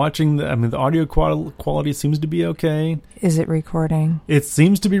 I'm watching the audio quality seems to be okay. Is it recording? It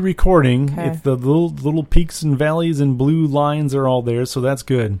seems to be recording. Okay. It's the little peaks and valleys and blue lines are all there, so that's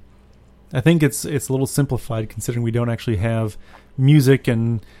good. I think it's a little simplified considering we don't actually have music,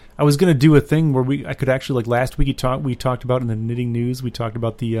 and I was going to do a thing where I could actually, like last week we talked about in the knitting news, we talked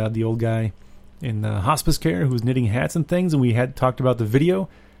about the old guy in hospice care who was knitting hats and things, and we had talked about the video.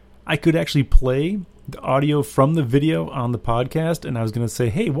 I could actually play the audio from the video on the podcast, and I was going to say,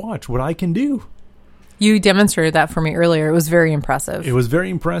 hey, watch what I can do. You demonstrated that for me earlier. It was very impressive. It was very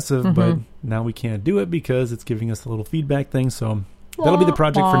impressive, but now we can't do it because it's giving us a little feedback thing, so that'll be the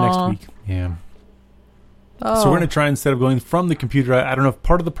project for next week. Yeah. Oh. So we're going to try, instead of going from the computer, I don't know if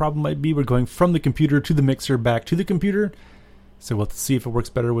part of the problem might be we're going from the computer to the mixer back to the computer. So we'll have to see if it works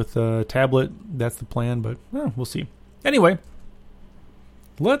better with a tablet. That's the plan, but we'll see. Anyway,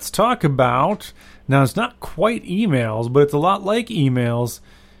 let's talk about, now it's not quite emails, but it's a lot like emails.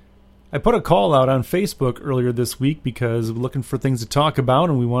 I put a call out on Facebook earlier this week because we're looking for things to talk about,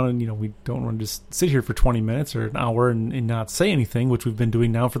 and we we don't want to just sit here for 20 minutes or an hour and not say anything, which we've been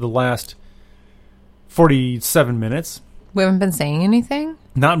doing now for the last 47 minutes. We haven't been saying anything?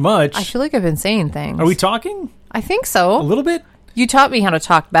 Not much. I feel like I've been saying things. Are we talking? I think so. A little bit? You taught me how to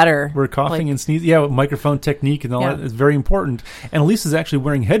talk better. We're coughing and sneezing. Yeah, with microphone technique and all that is very important. And Elisa's actually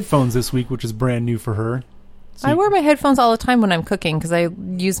wearing headphones this week, which is brand new for her. So I wear my headphones all the time when I'm cooking because I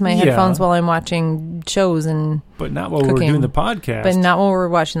use my headphones while I'm watching shows and but not while we're doing the podcast. But not while we're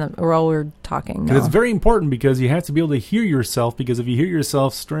watching or while we're talking. No. It's very important because you have to be able to hear yourself, because if you hear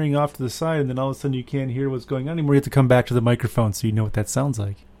yourself straying off to the side and then all of a sudden you can't hear what's going on anymore, you have to come back to the microphone so you know what that sounds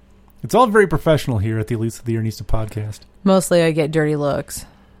like. It's all very professional here at the Elisa the Aranista podcast. Mostly I get dirty looks.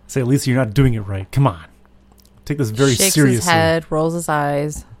 Say, Elisa, you're not doing it right. Come on. Take this very Shakes seriously. His head, rolls his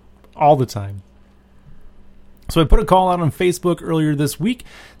eyes. All the time. So I put a call out on Facebook earlier this week.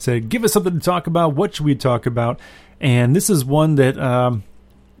 Said, give us something to talk about. What should we talk about? And this is one that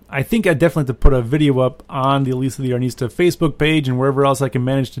I think I definitely have to put a video up on the Elisa the Aranista Facebook page and wherever else I can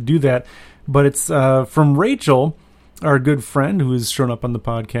manage to do that. But it's from Rachel, our good friend who has shown up on the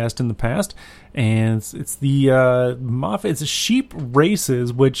podcast in the past. And it's the Moffat. It's sheep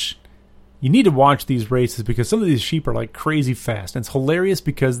races, which you need to watch these races because some of these sheep are like crazy fast. And it's hilarious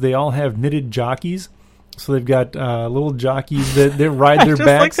because they all have knitted jockeys. So they've got little jockeys that ride their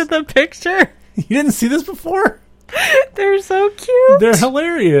backs. I just looked at the picture. You didn't see this before? They're so cute. They're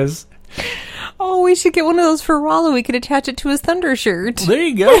hilarious. Oh, we should get one of those for Rollo. We could attach it to his Thunder shirt. There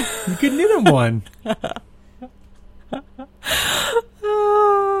you go. You could knit him one.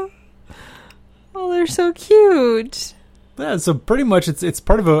 Oh, they're so cute. Yeah, so pretty much it's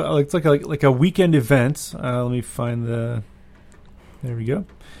part of it's like a weekend event. Let me find the. There we go.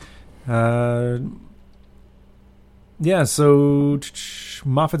 Yeah, so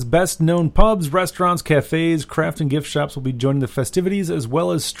Moffat's best-known pubs, restaurants, cafes, craft and gift shops will be joining the festivities, as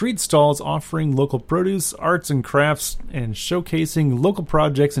well as street stalls offering local produce, arts and crafts, and showcasing local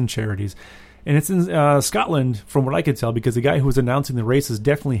projects and charities. And it's in Scotland, from what I could tell, because the guy who was announcing the races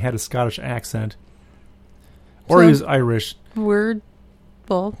definitely had a Scottish accent. Or he was Irish.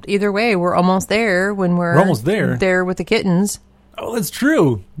 Well, either way, we're almost there when we're almost there. There with the kittens. Oh, that's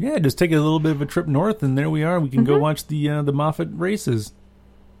true. Yeah, just take a little bit of a trip north, and there we are. We can go watch the Moffat races.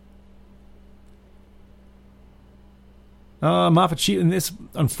 Moffat sheep, and this,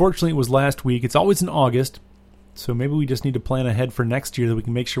 unfortunately, it was last week. It's always in August, so maybe we just need to plan ahead for next year that we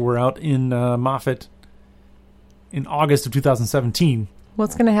can make sure we're out in Moffat in August of 2017.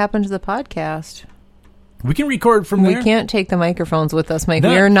 What's going to happen to the podcast? We can record from there. We can't take the microphones with us, Mike.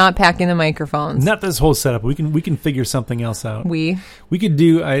 We are not packing the microphones. Not this whole setup. We can figure something else out. We could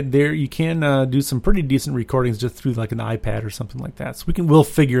do there. You can do some pretty decent recordings just through like an iPad or something like that. So we'll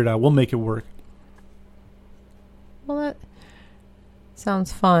figure it out. We'll make it work. Well,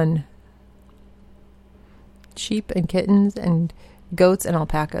 Sounds fun. Sheep and kittens and goats and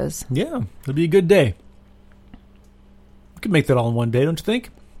alpacas. Yeah, it'll be a good day. We could make that all in one day, don't you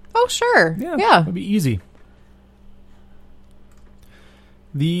think? Oh, sure. Yeah. It'll be easy.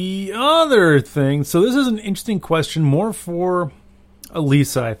 The other thing, so this is an interesting question, more for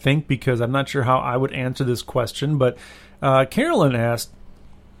Elisa, I think, because I'm not sure how I would answer this question, but Carolyn asked,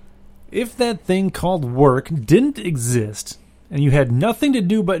 if that thing called work didn't exist and you had nothing to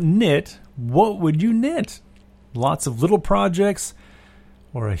do but knit, what would you knit? Lots of little projects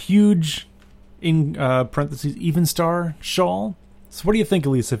or a huge, in parentheses, even star shawl? So what do you think,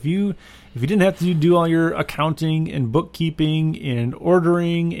 Elisa? If you didn't have to do all your accounting and bookkeeping and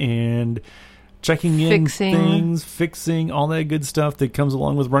ordering and checking in things, fixing all that good stuff that comes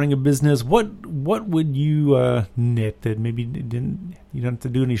along with running a business, what would you knit that maybe you didn't have to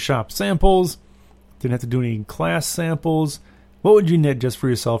do any shop samples, didn't have to do any class samples? What would you knit just for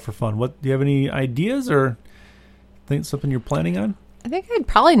yourself for fun? Do you have any ideas or think something you're planning on? I think I'd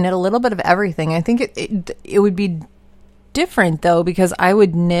probably knit a little bit of everything. I think it would be different though, because I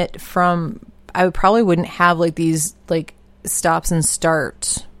would knit I probably wouldn't have like these like stops and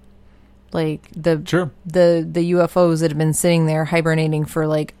starts, like the UFOs that have been sitting there hibernating for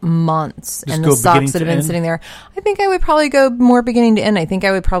like months, and the socks that have been sitting there. I think I would probably go more beginning to end. I think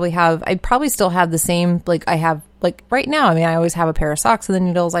I'd probably still have the same, like I have like right now. I mean, I always have a pair of socks in the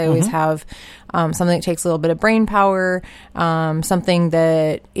needles. I always have something that takes a little bit of brain power, something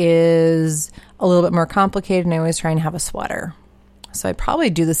that is a little bit more complicated, and I always try and have a sweater. So I'd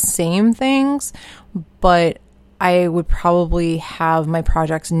probably do the same things, but I would probably have my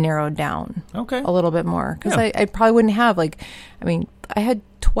projects narrowed down a little bit more, because I probably wouldn't have I had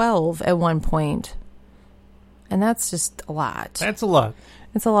 12 at one point, and that's just a lot. That's a lot.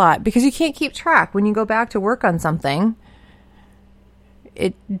 It's a lot because you can't keep track when you go back to work on something.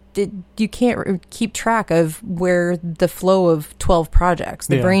 You can't keep track of where the flow of 12 projects.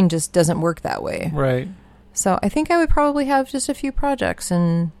 The brain just doesn't work that way. Right. So I think I would probably have just a few projects,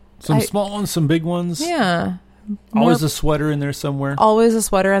 and some small ones, some big ones. Yeah. Always a sweater in there somewhere. Always a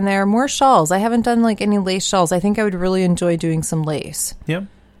sweater in there. More shawls. I haven't done like any lace shawls. I think I would really enjoy doing some lace. Yeah.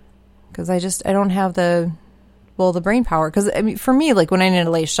 Because I don't have the brain power. Because I mean, for me, like when I knit a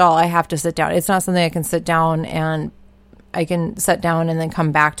lace shawl, I have to sit down. It's not something I can sit down and then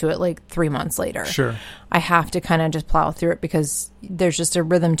come back to it like 3 months later. Sure. I have to kind of just plow through it because there's just a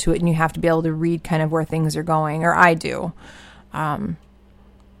rhythm to it, and you have to be able to read kind of where things are going, or I do. But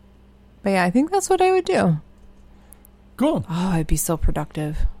yeah, I think that's what I would do. Cool. Oh, I'd be so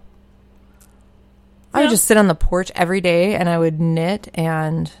productive. I would just sit on the porch every day and I would knit,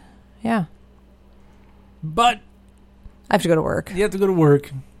 and yeah. But I have to go to work. You have to go to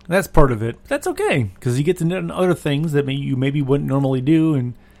work. That's part of it. That's okay, because you get to knit on other things that you maybe wouldn't normally do,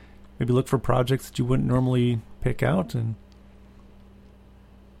 and maybe look for projects that you wouldn't normally pick out. And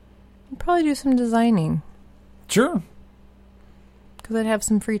I'd probably do some designing. Sure. Because I'd have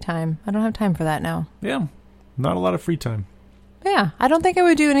some free time. I don't have time for that now. Yeah. Not a lot of free time. Yeah. I don't think I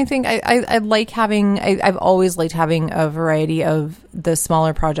would do anything. I like having... I've always liked having a variety of the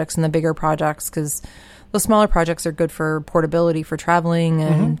smaller projects and the bigger projects, because the smaller projects are good for portability for traveling,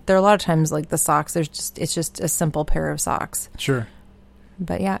 and there are a lot of times like the socks. It's just a simple pair of socks. Sure.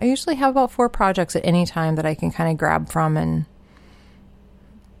 But yeah, I usually have about 4 projects at any time that I can kind of grab from and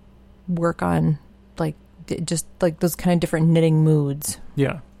work on, like just like those kind of different knitting moods.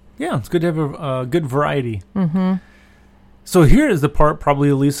 Yeah. Yeah, it's good to have a good variety. Mm-hmm. So here is the part, probably,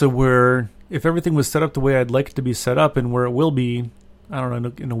 Elisa, where if everything was set up the way I'd like it to be set up, and where it will be, I don't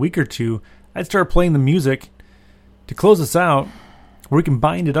know, in a week or two, I'd start playing the music to close us out, where we can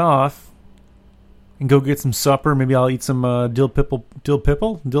bind it off and go get some supper. Maybe I'll eat some dill pickle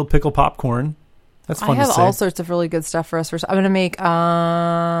popcorn. That's fun to say. I have all sorts of really good stuff for us. I'm going to make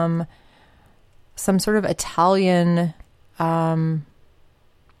some sort of Italian, some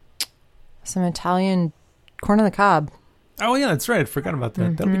Italian corn on the cob. Oh, yeah, that's right. I forgot about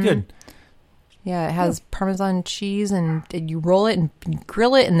that. That'll be good. Yeah, it has Parmesan cheese, and you roll it and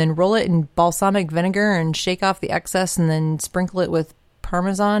grill it, and then roll it in balsamic vinegar and shake off the excess, and then sprinkle it with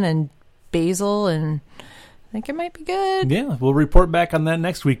Parmesan and basil, and I think it might be good. Yeah, we'll report back on that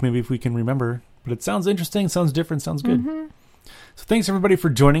next week, maybe, if we can remember. But it sounds interesting, sounds different, sounds good. Mm-hmm. So thanks, everybody, for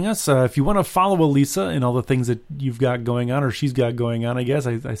joining us. If you want to follow Elisa and all the things that you've got going on, or she's got going on, I guess.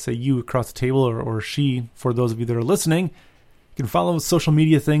 I say you across the table, or she, for those of you that are listening. You can follow social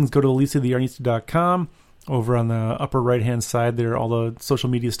media things. Go to ElisaTheYarnista.com. Over on the upper right-hand side there, all the social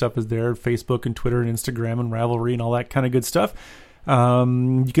media stuff is there. Facebook and Twitter and Instagram and Ravelry and all that kind of good stuff.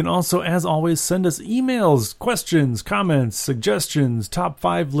 You can also, as always, send us emails, questions, comments, suggestions, top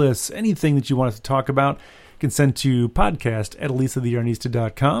 5 lists, anything that you want us to talk about. You can send to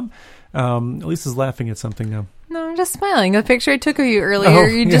podcast@elisatheyarnista.com. Elisa's laughing at something now. No, I'm just smiling. The picture I took of you earlier,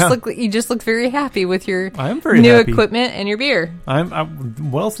 you just look very happy with your new equipment and your beer.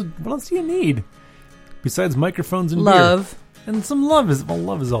 What else do you need besides microphones and love? Beer? And some love is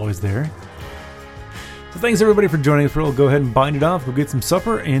always there. So thanks everybody for joining us. We'll go ahead and bind it off. Go get some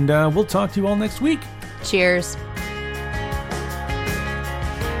supper, and we'll talk to you all next week. Cheers.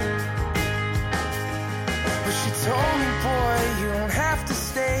 But she told me, boy, you don't have to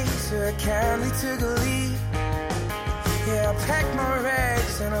stay. So I kindly took a leave. Yeah, I packed my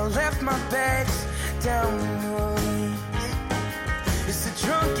rags and I left my bags down in New Orleans. It's a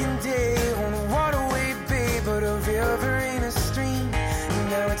drunken day.